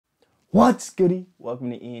What's goody? Welcome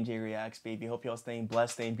to E&J Reacts, baby. Hope y'all staying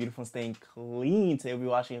blessed, staying beautiful, and staying clean. Today we'll be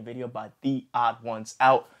watching a video by The Odd Ones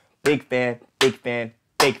Out. Big fan, big fan,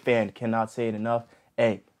 big fan. Cannot say it enough.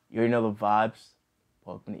 Hey, you already know the vibes.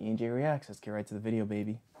 Welcome to E&J Reacts. Let's get right to the video,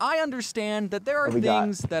 baby. I understand that there are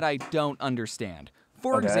things that I don't understand.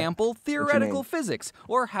 For example, theoretical physics,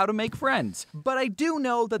 or how to make friends. But I do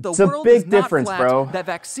know that the world is not flat, that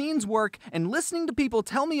vaccines work, and listening to people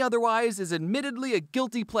tell me otherwise is admittedly a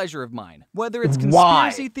guilty pleasure of mine. Whether it's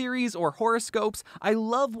conspiracy theories or horoscopes, I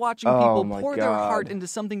love watching people pour their heart into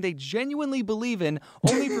something they genuinely believe in,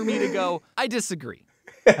 only for me to go, I disagree.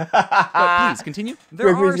 But please, continue.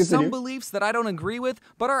 There are some beliefs that I don't agree with,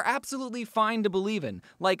 but are absolutely fine to believe in,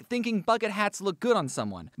 like thinking bucket hats look good on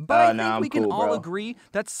someone. But I think we can all agree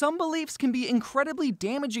that some beliefs can be incredibly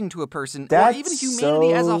damaging to a person, or even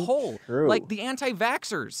humanity as a whole, like the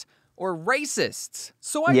anti-vaxxers or racists.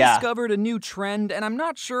 So I discovered a new trend, and I'm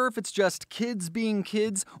not sure if it's just kids being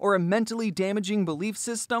kids or a mentally damaging belief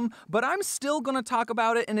system, but I'm still gonna talk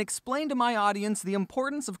about it and explain to my audience the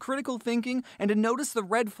importance of critical thinking and to notice the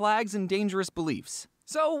red flags and dangerous beliefs.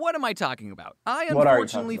 So what am I talking about? I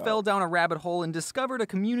unfortunately fell down a rabbit hole and discovered a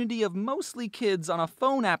community of mostly kids on a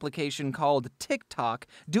phone application called TikTok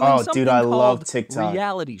doing something called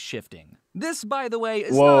reality shifting. This, by the way,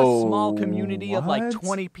 is not a small community of like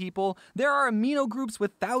 20 people. There are amino groups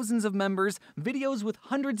with thousands of members, videos with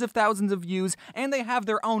hundreds of thousands of views, and they have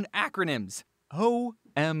their own acronyms.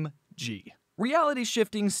 OMG. Reality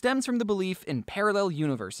shifting stems from the belief in parallel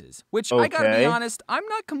universes, which I gotta be honest, I'm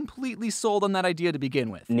not completely sold on that idea to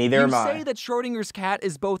begin with. Neither am I. You say that Schrodinger's cat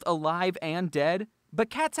is both alive and dead? But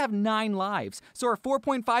cats have 9 lives, so are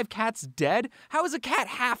 4.5 cats dead? How is a cat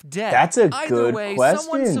half dead? That's a Either way,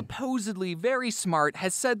 someone supposedly very smart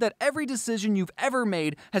has said that every decision you've ever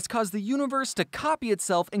made has caused the universe to copy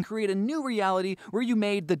itself and create a new reality where you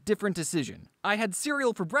made the different decision. I had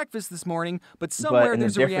cereal for breakfast this morning, but somewhere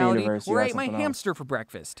there's a reality where I ate my hamster for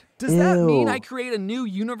breakfast. Does that mean I create a new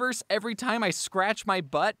universe every time I scratch my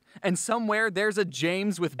butt? And somewhere there's a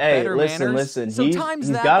James with better manners? So times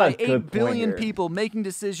that by 8 billion people making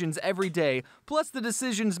decisions every day, plus the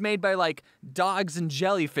decisions made by like dogs and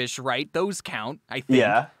jellyfish, right? Those count, I think.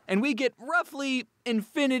 Yeah. And we get roughly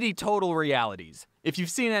infinity total realities. If you've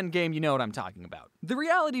seen Endgame, you know what I'm talking about. The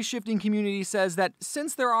reality shifting community says that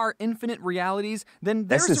since there are infinite realities, then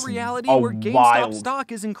there's a reality where GameStop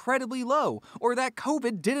stock is incredibly low, or that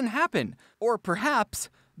COVID didn't happen. Or perhaps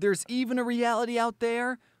there's even a reality out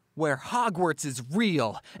there where Hogwarts is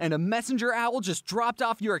real, and a messenger owl just dropped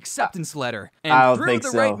off your acceptance letter. And through the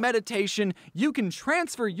right meditation, you can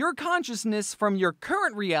transfer your consciousness from your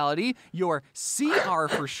current reality, your CR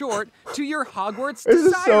for short, to your Hogwarts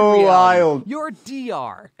desired reality, your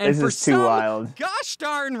DR. And for some gosh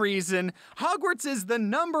darn reason, Hogwarts is the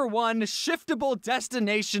 #1 shiftable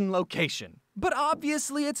destination location. But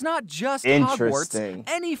obviously, it's not just Hogwarts.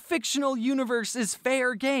 Any fictional universe is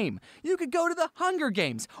fair game. You could go to the Hunger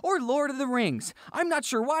Games or Lord of the Rings. I'm not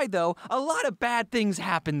sure why, though. A lot of bad things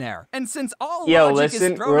happen there. And since all logic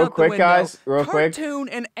is thrown out the window, cartoon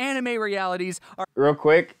and anime realities are...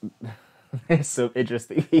 There's some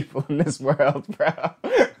interesting people in this world, bro.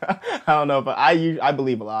 I don't know, but I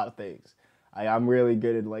believe a lot of things. I'm really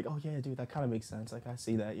good at like, oh yeah, dude, that kind of makes sense. Like, I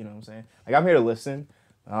see that, you know what I'm saying? Like, I'm here to listen.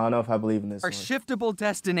 I don't know if I believe in this one. Shiftable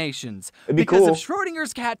destinations. Because if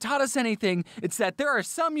Schrodinger's cat taught us anything, it's that there are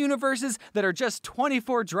some universes that are just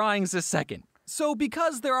 24 drawings a second. So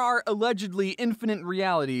because there are allegedly infinite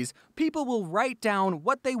realities, people will write down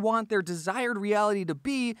what they want their desired reality to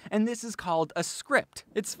be, and this is called a script.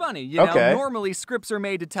 It's funny, you know, normally scripts are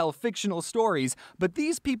made to tell fictional stories, but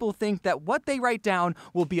these people think that what they write down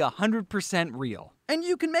will be 100% real. And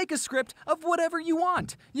you can make a script of whatever you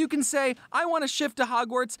want. You can say, I want to shift to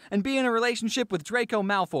Hogwarts and be in a relationship with Draco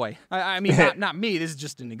Malfoy. I mean, not me, this is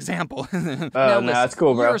just an example. Now listen, that's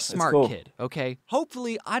cool, bro. You're a smart kid, okay?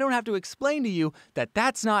 Hopefully, I don't have to explain to you that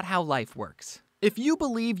that's not how life works. If you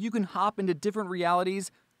believe you can hop into different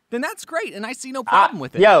realities, then that's great, and I see no problem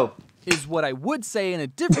with it. Is what I would say in a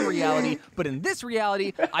different reality, but in this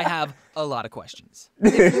reality, I have a lot of questions.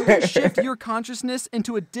 If you can shift your consciousness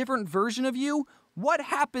into a different version of you, what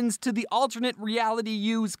happens to the alternate reality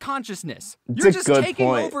you's consciousness? You're just taking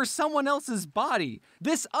over someone else's body.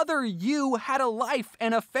 This other you had a life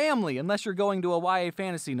and a family, unless you're going to a YA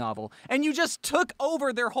fantasy novel, and you just took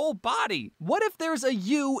over their whole body. What if there's a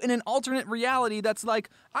you in an alternate reality that's like,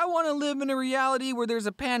 I want to live in a reality where there's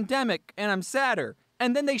a pandemic and I'm sadder?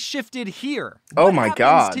 and then they shifted here. Oh what my happens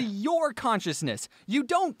God. to your consciousness? You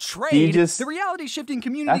don't trade. The reality shifting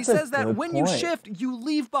community says that when you shift, you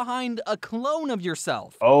leave behind a clone of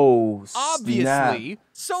yourself. Oh, obviously.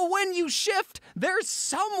 So when you shift, there's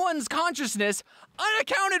someone's consciousness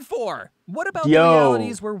unaccounted for. What about the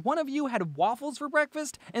realities where one of you had waffles for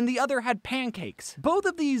breakfast and the other had pancakes? Both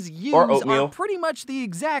of these yous are pretty much the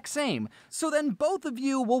exact same. So then both of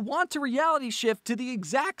you will want to reality shift to the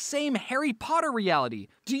exact same Harry Potter reality.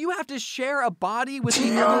 Do you have to share a body with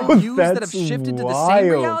the other yous that have shifted to the same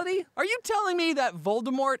reality? Are you telling me that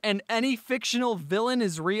Voldemort and any fictional villain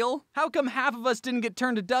is real? How come half of us didn't get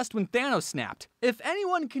turned to dust when Thanos snapped? If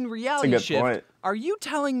anyone can reality shift, are you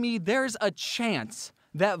telling me there's a chance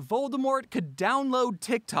that Voldemort could download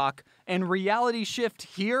TikTok and reality shift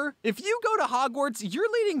here? If you go to Hogwarts,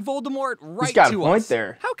 you're leading Voldemort right to us.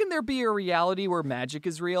 How can there be a reality where magic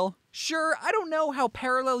is real? Sure, I don't know how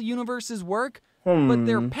parallel universes work, but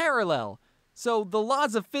they're parallel. So the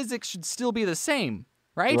laws of physics should still be the same,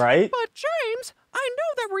 right? But James, I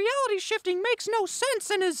know that reality shifting makes no sense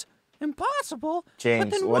and is impossible. James,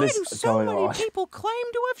 but then why do so many people claim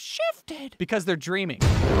to have shifted? Because they're dreaming.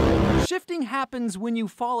 Shifting happens when you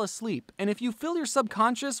fall asleep, and if you fill your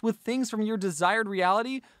subconscious with things from your desired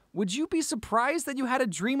reality, would you be surprised that you had a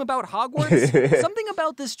dream about Hogwarts? Something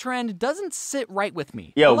about this trend doesn't sit right with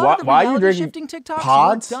me. Yo, why are you drinking shifting TikToks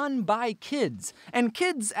were done by kids, and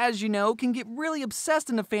kids, as you know, can get really obsessed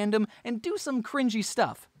in a fandom and do some cringy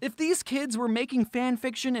stuff. If these kids were making fan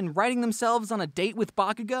fiction and writing themselves on a date with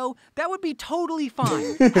Bakugo, that would be totally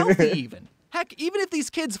fine, healthy even. Heck, even if these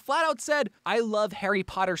kids flat out said, I love Harry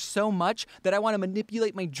Potter so much that I want to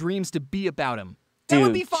manipulate my dreams to be about him. That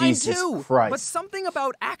would be fine too. But something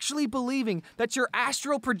about actually believing that you're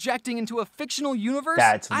astral projecting into a fictional universe,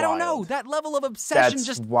 I don't know, that level of obsession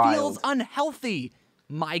just feels unhealthy,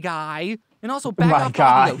 my guy. And also back off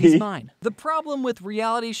Bakugo, he's mine. The problem with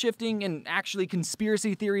reality shifting and actually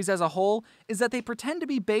conspiracy theories as a whole is that they pretend to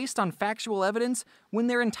be based on factual evidence when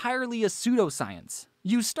they're entirely a pseudoscience.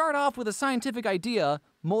 You start off with a scientific idea,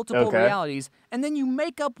 multiple realities, and then you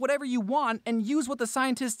make up whatever you want and use what the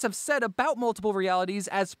scientists have said about multiple realities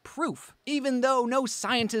as proof, even though no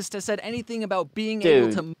scientist has said anything about being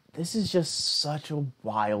able to... This is just such a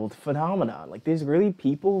wild phenomenon. Like, there's really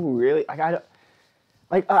people who really...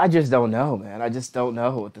 I just don't know, man. I just don't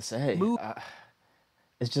know what to say.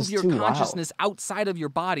 It's just your consciousness outside of your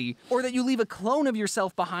body, or that you leave a clone of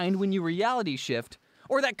yourself behind when you reality shift,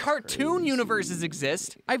 or that cartoon universes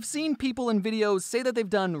exist. I've seen people in videos say that they've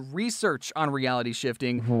done research on reality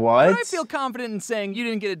shifting. But I feel confident in saying you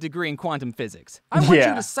didn't get a degree in quantum physics. I want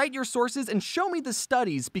you to cite your sources and show me the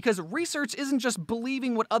studies, because research isn't just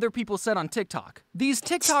believing what other people said on TikTok. These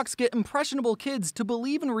TikToks get impressionable kids to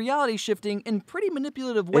believe in reality shifting in pretty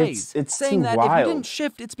manipulative ways, saying that if you didn't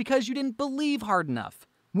shift, it's because you didn't believe hard enough.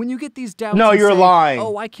 When you get these doubts and you're say, lying.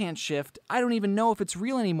 Oh, I can't shift. I don't even know if it's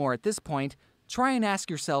real anymore at this point. Try and ask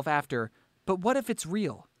yourself after, but what if it's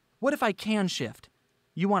real? What if I can shift?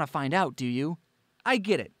 You want to find out, do you? I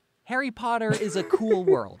get it. Harry Potter is a cool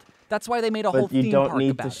world. That's why they made a whole theme park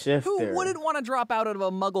about it. Who wouldn't want to drop out of a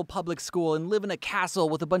Muggle public school and live in a castle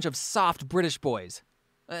with a bunch of soft British boys?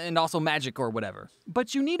 And also magic or whatever.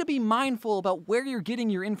 But you need to be mindful about where you're getting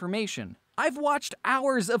your information. I've watched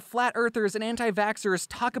hours of flat earthers and anti-vaxxers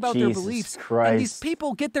talk about their beliefs, and these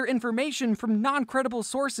people get their information from non-credible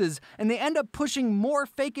sources, and they end up pushing more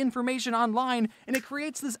fake information online, and it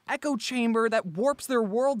creates this echo chamber that warps their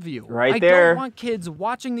worldview. I don't want kids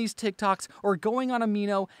watching these TikToks or going on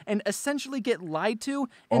Amino and essentially get lied to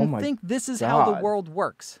and think this is how the world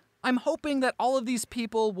works. I'm hoping that all of these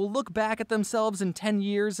people will look back at themselves in 10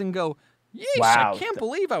 years and go, yeesh, I can't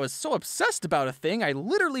believe I was so obsessed about a thing. I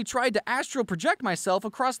literally tried to astral project myself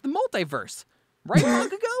across the multiverse. Right,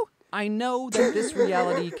 Bakugo? I know that this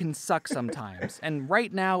reality can suck sometimes, and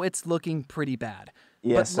right now it's looking pretty bad.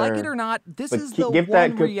 But like it or not, this is the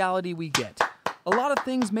one reality we get. A lot of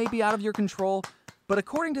things may be out of your control, but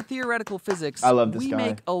according to theoretical physics, we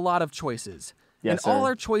make a lot of choices. And all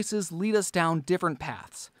our choices lead us down different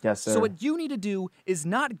paths. So what you need to do is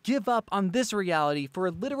not give up on this reality for a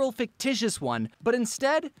literal fictitious one, but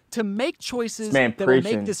instead to make choices that will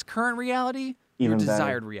make this current reality your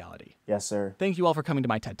desired reality. Thank you all for coming to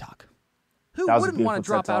my TED Talk. Who wouldn't want to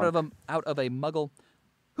drop out of a Muggle?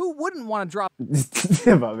 Who wouldn't want to drop...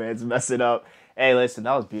 My man's messing up. Hey, listen,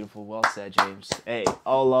 that was beautiful. Well said, James. Hey,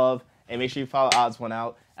 all love. And make sure you follow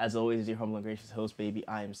Odds1Out. As always, your humble and gracious host, baby.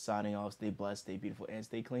 I am signing off. Stay blessed, stay beautiful, and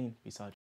stay clean. Peace out.